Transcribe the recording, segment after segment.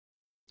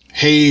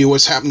Hey,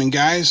 what's happening,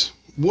 guys?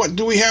 What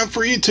do we have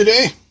for you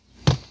today?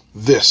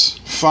 This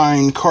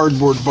fine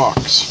cardboard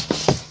box.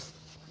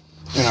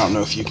 And I don't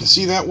know if you can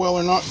see that well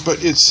or not,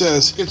 but it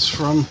says it's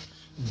from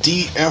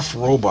DF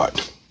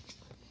Robot,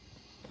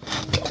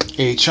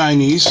 a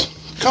Chinese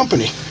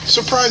company.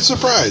 Surprise,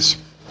 surprise.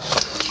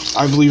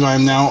 I believe I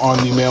am now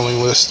on the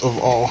mailing list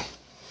of all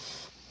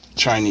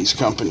Chinese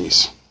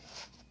companies.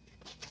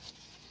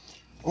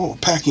 Oh,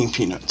 packing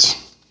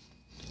peanuts.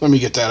 Let me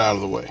get that out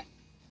of the way.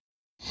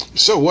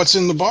 So, what's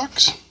in the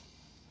box?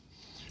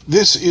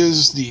 This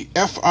is the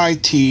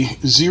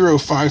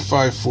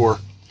FIT0554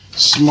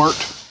 Smart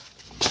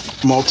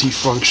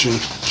Multifunction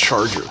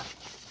Charger.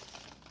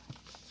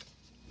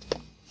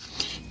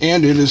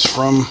 And it is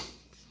from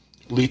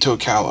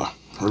LiitoKala,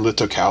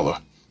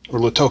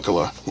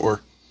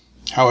 or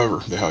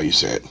however the hell you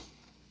say it.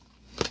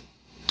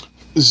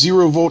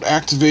 0-volt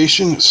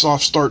activation,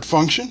 soft start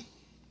function.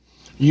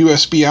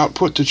 USB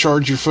output to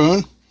charge your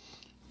phone.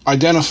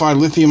 Identify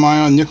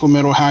lithium-ion nickel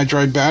metal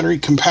hydride battery.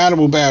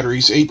 Compatible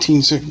batteries,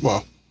 18.6.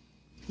 Well,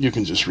 you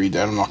can just read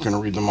that. I'm not going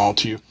to read them all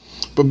to you.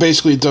 But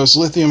basically, it does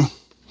lithium,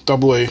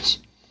 AA's,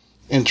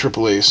 and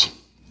AAA's.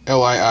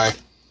 LII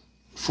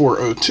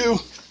 402.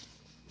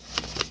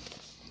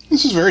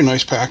 This is very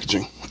nice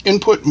packaging.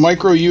 Input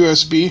micro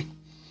USB,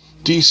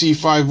 DC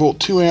 5-volt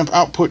 2-amp.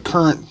 Output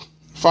current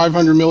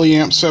 500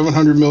 milliamp,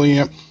 700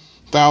 milliamp,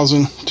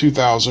 1000,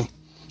 2000.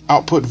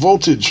 Output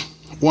voltage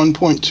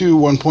 1.2,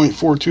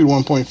 1.42 to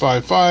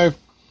 1.55,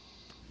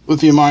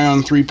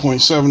 lithium-ion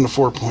 3.7 to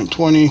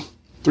 4.20,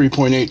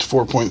 3.8 to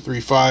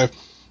 4.35,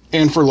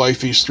 and for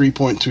lifeys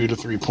 3.2 to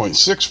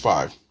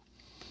 3.65.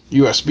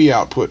 USB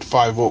output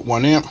 5 volt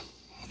 1 amp,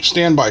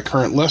 standby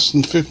current less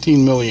than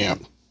 15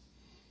 milliamp.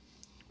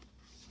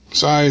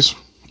 Size,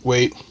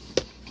 weight,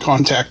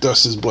 contact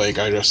us is blank.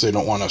 I guess they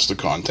don't want us to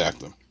contact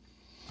them.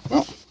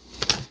 Well,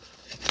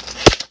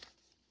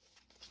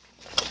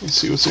 let's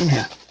see what's in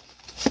here.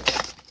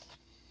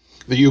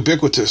 The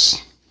ubiquitous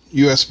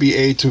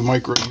USB-A to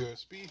micro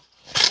USB,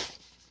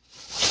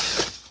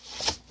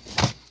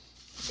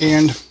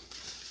 and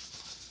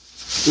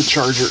the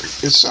charger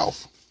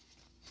itself.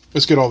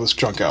 Let's get all this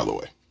junk out of the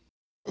way.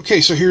 Okay,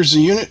 so here's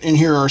the unit, and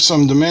here are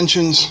some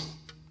dimensions.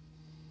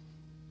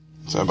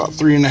 So about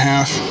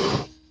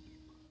 3.5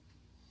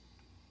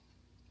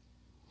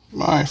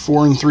 by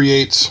 4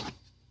 3/8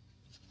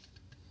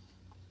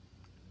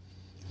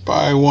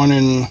 by 1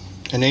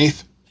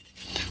 1/8,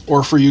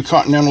 or for you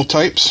continental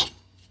types,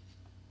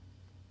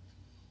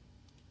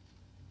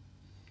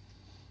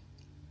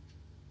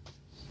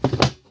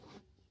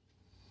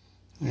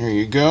 there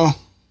you go.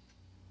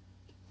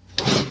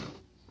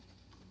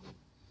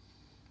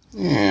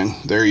 And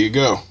there you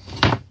go.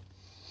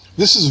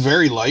 This is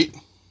very light.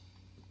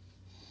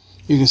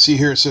 You can see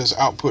here it says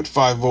output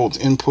 5 volts,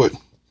 input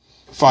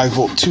 5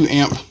 volt 2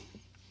 amp.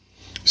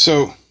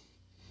 So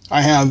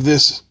I have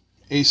this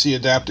AC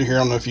adapter here. I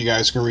don't know if you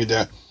guys can read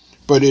that,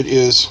 but it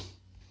is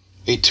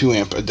a 2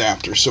 amp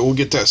adapter. So we'll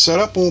get that set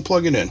up and we'll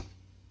plug it in.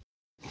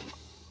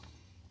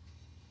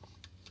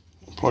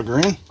 We'll plug her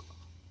in.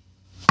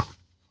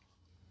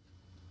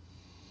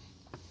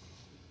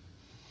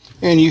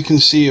 And you can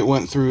see it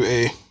went through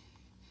a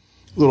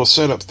little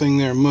setup thing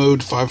there,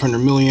 mode 500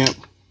 milliamp.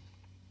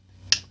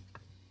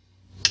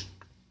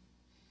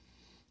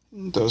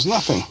 It does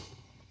nothing.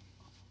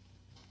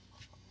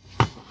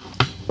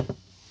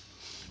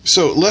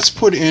 So let's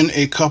put in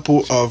a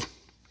couple of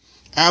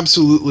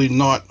absolutely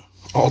not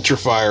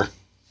ultrafire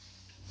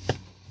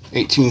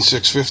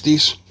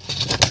 18650s.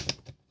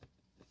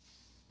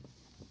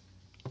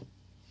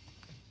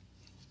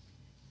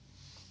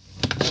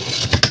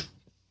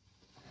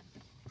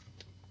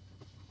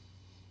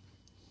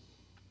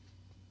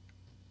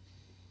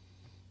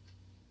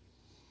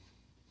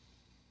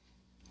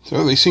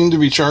 So they seem to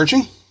be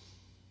charging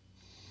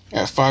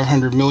at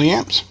 500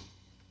 milliamps.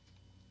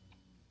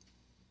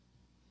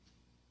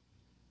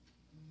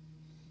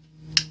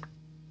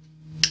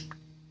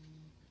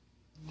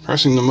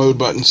 Pressing the mode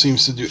button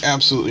seems to do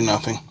absolutely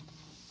nothing.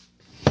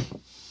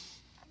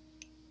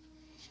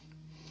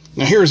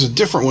 Now here's a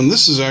different one.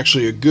 This is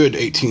actually a good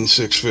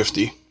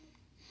 18650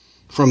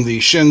 from the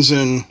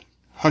Shenzhen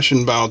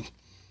Hushengbao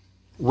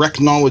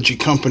Technology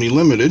Company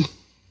Limited.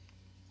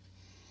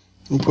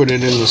 We'll put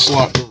it in the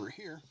slot over here.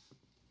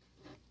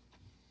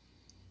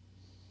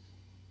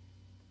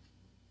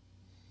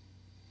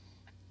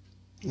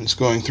 It's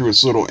going through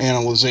its little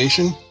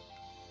analyzation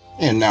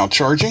and now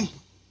charging.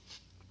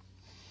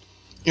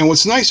 And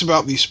what's nice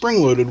about these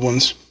spring-loaded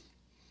ones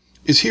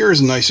is here is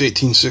a nice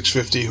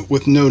 18650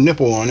 with no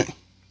nipple on it,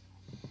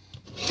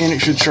 and it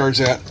should charge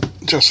that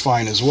just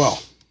fine as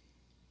well.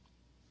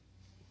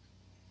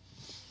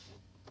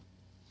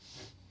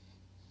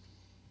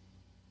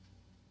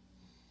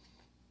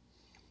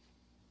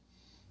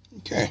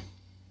 Okay.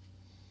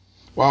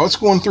 While it's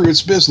going through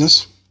its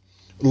business,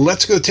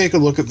 let's go take a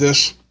look at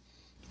this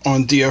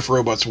on DF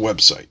Robot's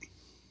website.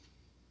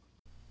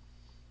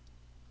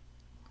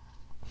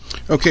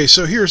 Okay,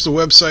 so here's the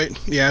website.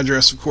 The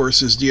address, of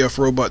course, is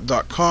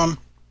dfrobot.com.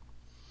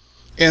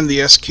 and the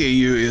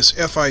SKU is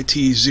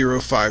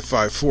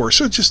FIT0554.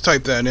 So just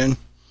type that in,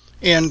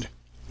 and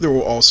there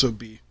will also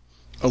be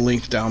a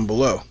link down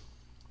below.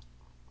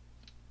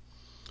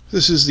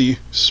 This is the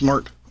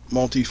smart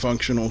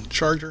multifunctional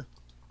charger,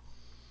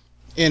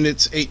 and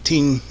it's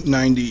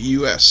 $18.90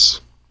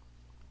 US.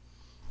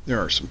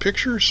 There are some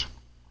pictures,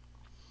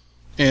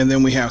 and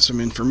then we have some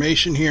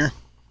information here.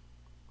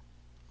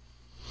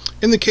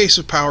 In the case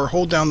of power,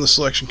 hold down the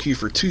selection key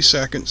for 2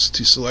 seconds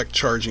to select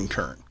charging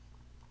current.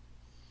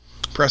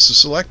 Press the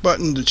select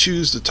button to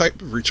choose the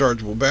type of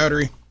rechargeable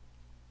battery.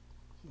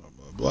 Blah,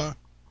 blah, blah.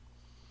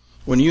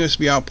 When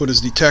USB output is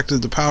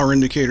detected, the power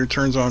indicator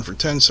turns on for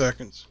 10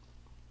 seconds.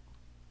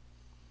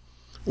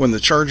 When the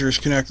charger is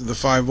connected to the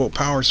 5-volt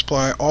power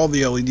supply, all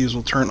the LEDs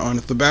will turn on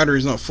if the battery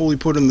is not fully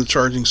put in the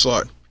charging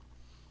slot.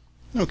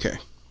 Okay.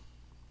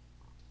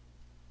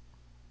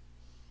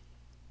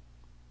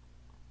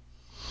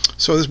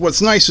 So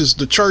what's nice is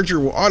the charger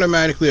will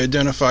automatically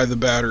identify the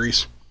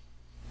batteries,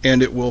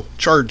 and it will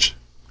charge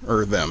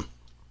them.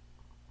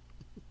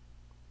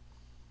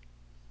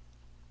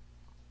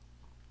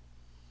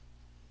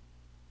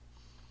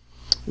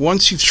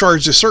 Once you've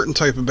charged a certain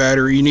type of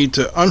battery, you need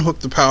to unhook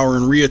the power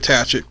and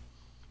reattach it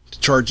to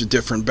charge a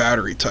different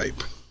battery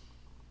type.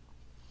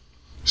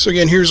 So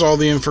again, here's all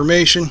the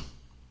information,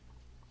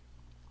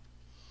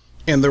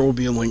 and there will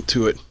be a link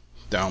to it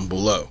down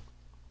below.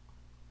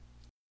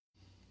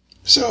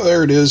 So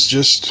there it is,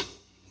 just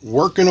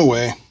working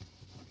away.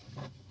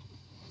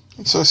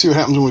 Let's see what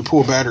happens when we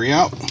pull a battery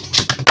out,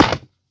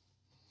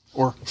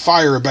 or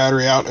fire a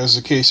battery out, as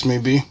the case may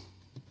be.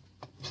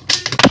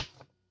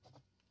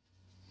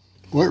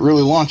 Well, it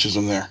really launches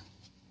them there.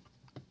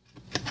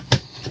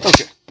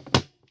 Okay.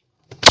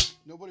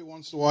 Nobody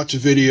wants to watch a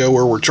video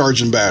where we're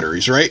charging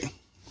batteries, right?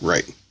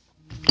 Right.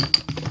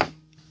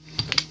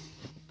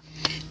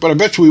 But I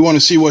bet you we want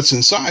to see what's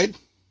inside.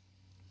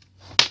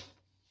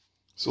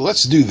 So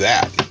let's do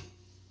that.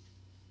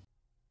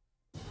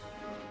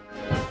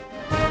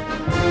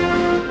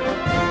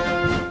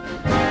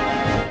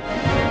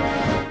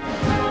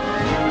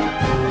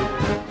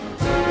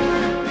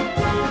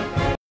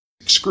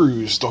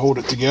 Screws to hold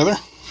it together,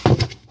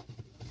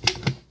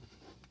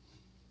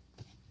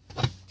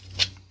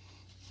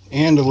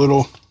 and a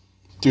little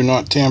do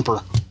not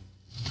tamper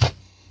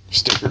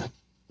sticker.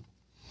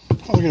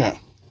 Oh, look at that,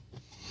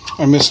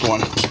 I missed one.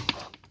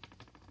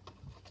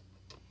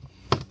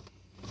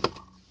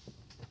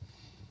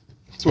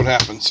 That's what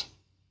happens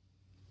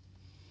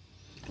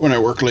when I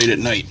work late at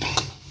night.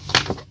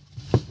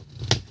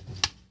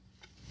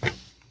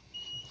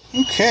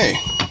 Okay.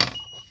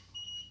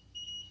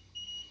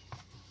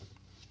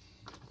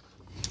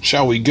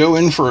 Shall we go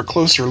in for a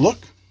closer look?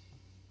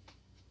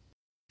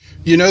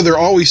 You know, there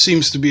always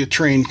seems to be a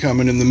train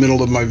coming in the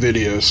middle of my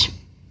videos.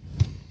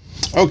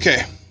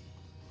 Okay.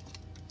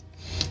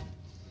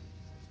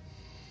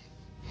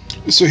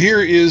 So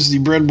here is the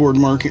breadboard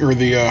marking, or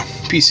the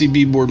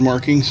PCB board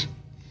markings.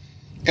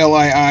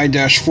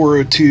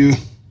 LII-402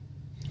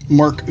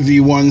 Mark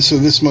V1, so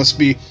this must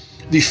be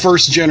the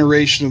first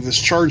generation of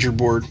this charger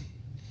board.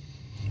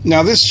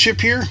 Now this chip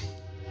here,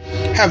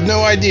 have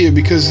no idea,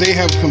 because they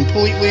have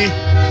completely...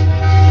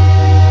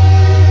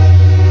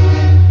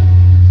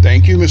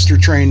 Thank you, Mr.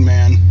 Train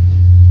Man.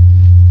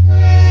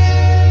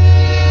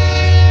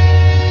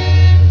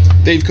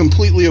 They've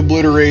completely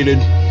obliterated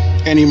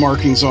any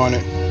markings on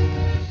it.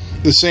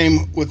 The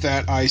same with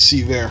that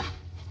IC there.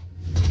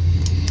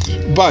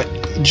 But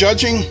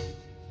judging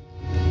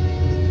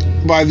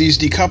by these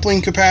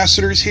decoupling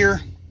capacitors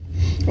here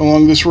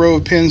along this row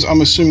of pins,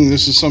 I'm assuming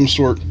this is some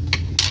sort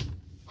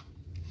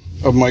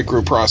of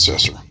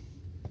microprocessor.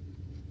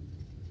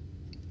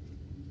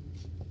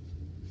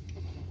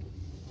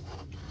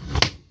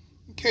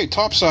 Okay,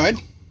 top side,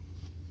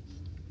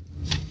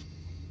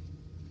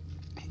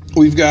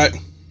 we've got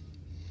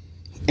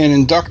an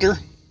inductor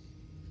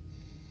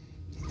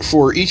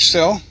for each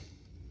cell,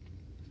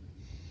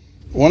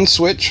 one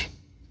switch,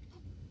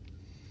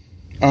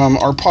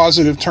 our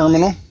positive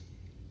terminal.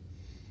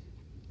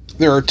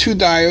 There are 2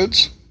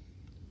 diodes.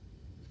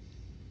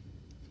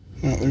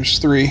 No, there's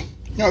 3.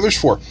 No, there's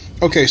 4.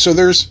 Okay, so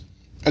there's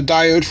a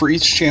diode for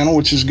each channel,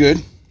 which is good.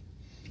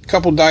 A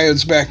couple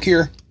diodes back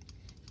here.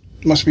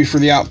 Must be for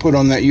the output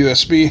on that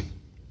USB.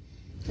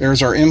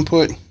 There's our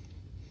input.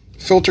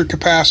 Filter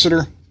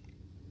capacitor.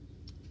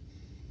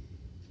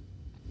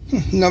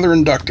 Another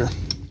inductor.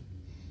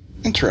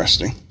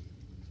 Interesting.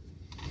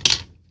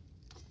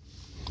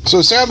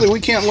 So sadly, we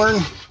can't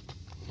learn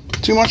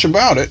too much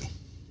about it.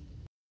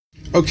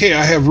 Okay,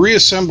 I have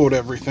reassembled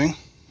everything.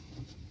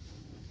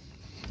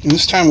 And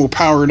this time we'll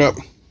power it up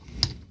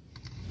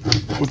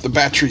with the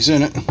batteries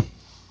in it.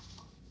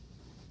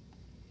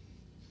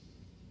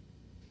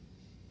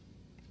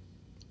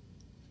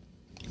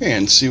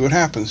 And see what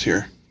happens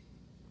here.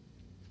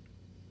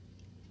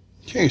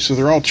 Okay, so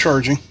they're all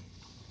charging.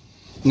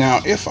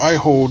 Now, if I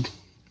hold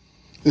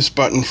this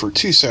button for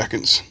 2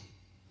 seconds,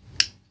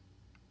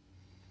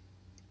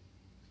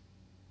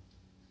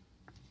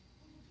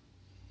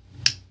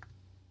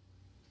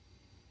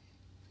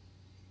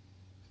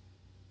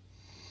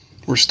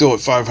 We're still at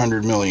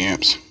 500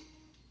 milliamps.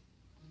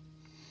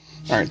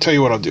 Alright, tell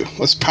you what I'll do.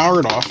 Let's power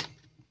it off.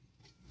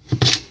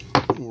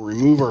 We'll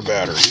remove our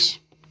batteries.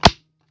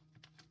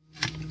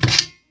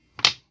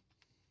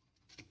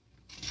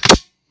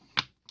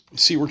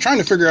 See, we're trying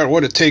to figure out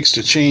what it takes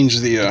to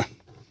change the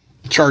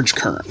charge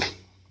current.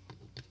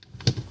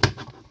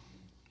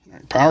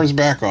 Alright, power's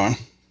back on.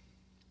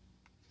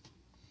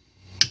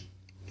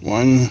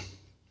 1,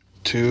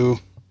 2,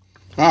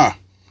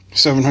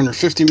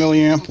 750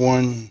 milliamp,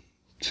 1,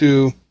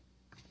 2,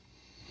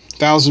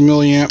 1000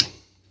 milliamp,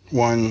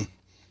 1,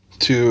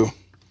 2,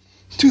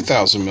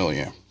 2000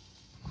 milliamp.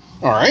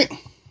 Alright.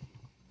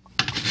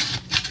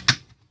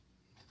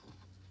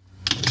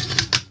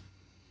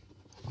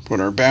 Put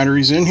our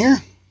batteries in here.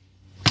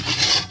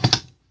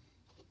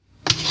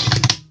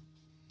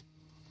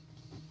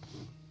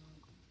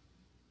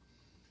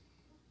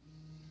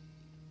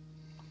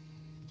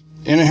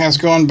 And it has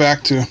gone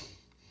back to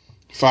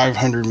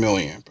 500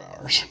 milliamp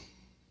hours.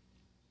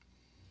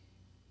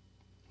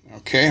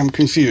 Okay, I'm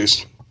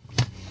confused.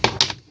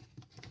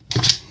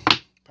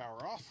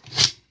 Power off.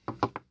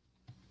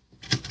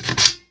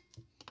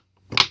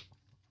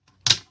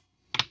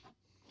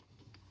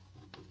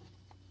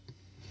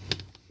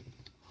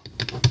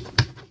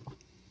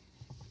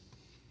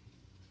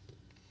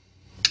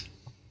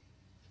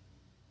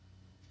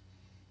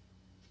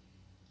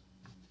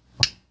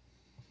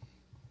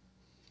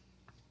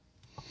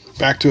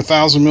 Back to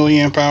 1000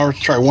 milliamp hours.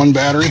 Try one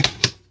battery.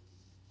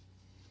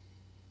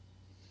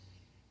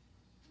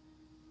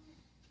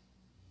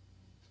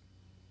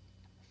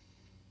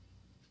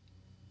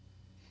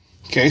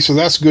 Okay, so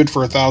that's good for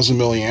 1000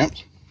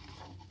 milliamps.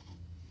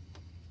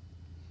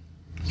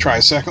 Try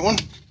a second one.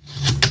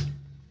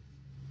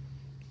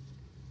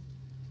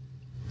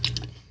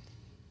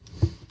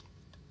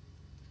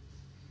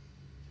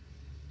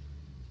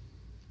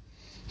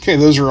 Okay,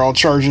 those are all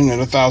charging at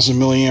 1000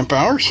 milliamp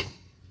hours.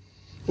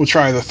 We'll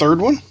try the third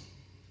one.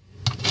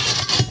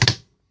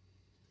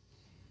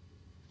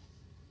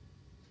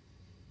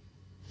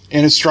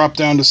 And it's dropped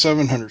down to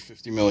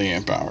 750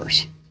 milliamp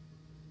hours.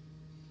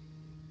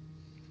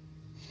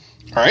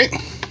 Alright,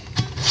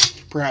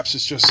 perhaps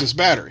it's just this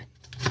battery.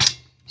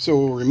 So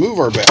we'll remove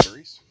our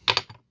batteries,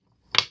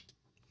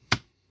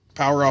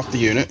 power off the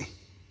unit,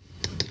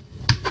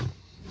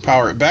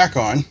 power it back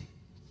on,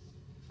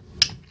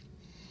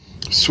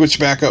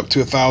 switch back up to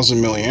 1000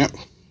 milliamp,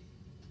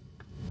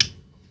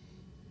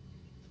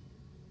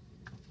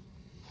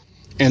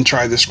 and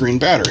try this green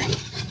battery.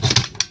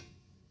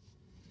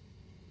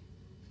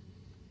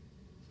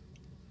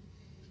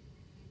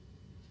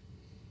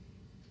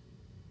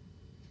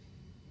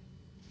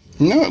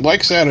 No, it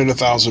likes that at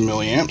 1000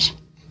 milliamps.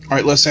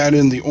 Alright, let's add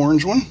in the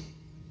orange one.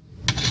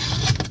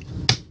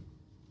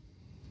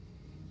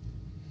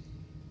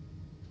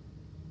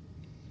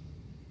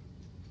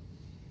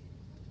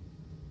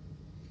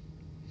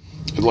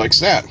 It likes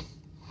that.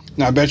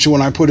 Now I bet you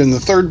when I put in the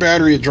third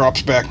battery, it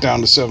drops back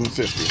down to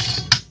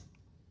 750.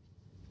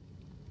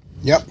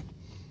 Yep.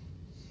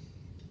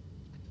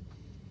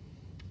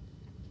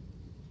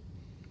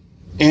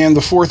 And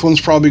the fourth one's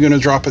probably going to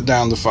drop it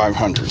down to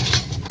 500.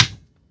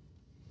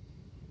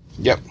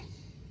 Yep.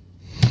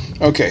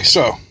 Okay,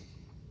 so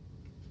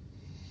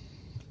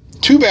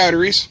 2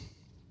 batteries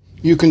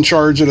you can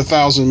charge at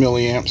 1000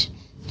 milliamps,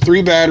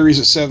 3 batteries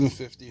at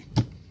 750,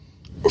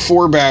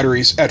 4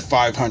 batteries at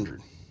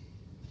 500.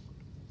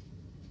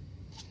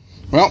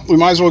 Well, we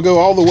might as well go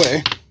all the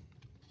way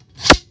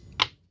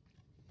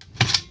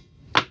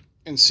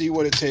and see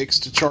what it takes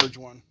to charge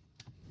one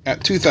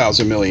at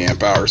 2000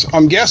 milliamp hours.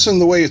 I'm guessing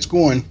the way it's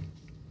going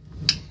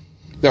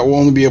that we'll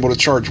only be able to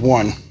charge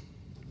one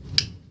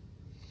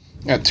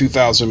at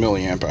 2000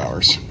 milliamp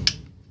hours.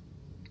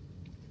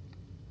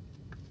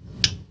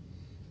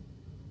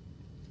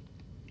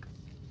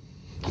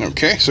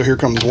 Okay, so here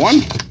comes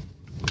one.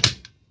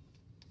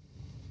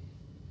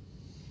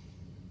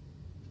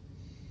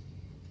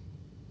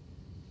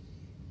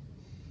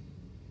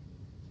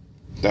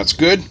 That's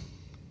good.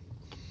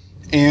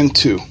 And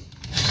 2.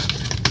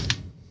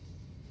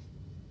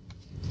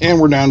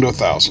 And we're down to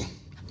 1000.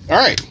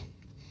 Alright,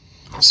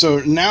 so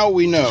now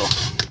we know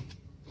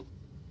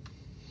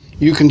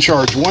you can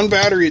charge one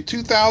battery at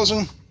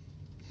 2000,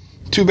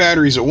 2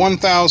 batteries at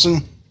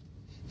 1000,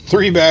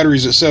 3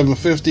 batteries at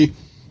 750,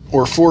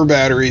 or 4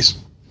 batteries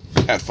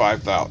at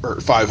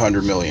 500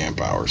 milliamp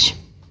hours.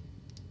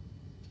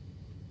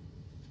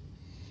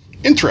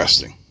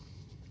 Interesting.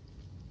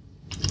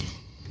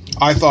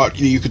 I thought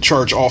you could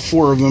charge all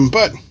 4 of them,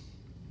 but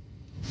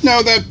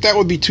no, that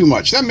would be too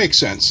much. That makes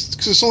sense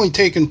because it's only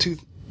taken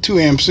 2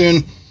 amps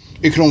in.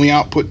 It can only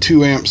output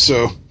 2 amps,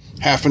 so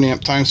half an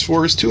amp times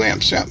 4 is 2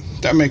 amps. Yeah,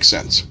 that makes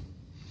sense.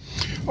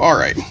 All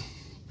right.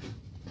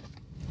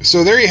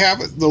 So there you have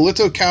it, the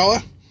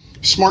LiitoKala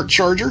Smart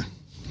Charger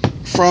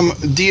from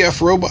DF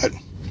Robot.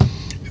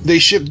 They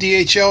shipped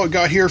DHL. It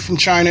got here from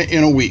China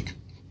in a week.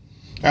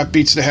 That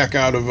beats the heck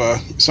out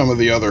of some of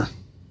the other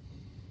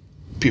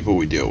people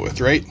we deal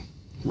with, right?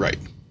 Right.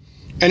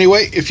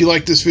 Anyway, if you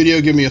like this video,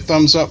 give me a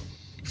thumbs up.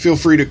 Feel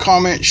free to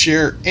comment,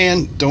 share,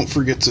 and don't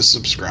forget to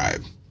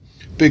subscribe.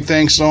 Big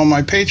thanks to all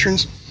my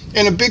patrons,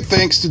 and a big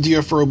thanks to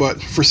DF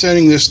Robot for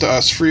sending this to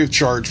us free of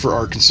charge for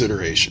our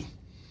consideration.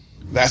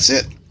 That's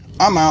it.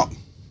 I'm out.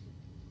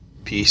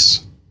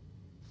 Peace.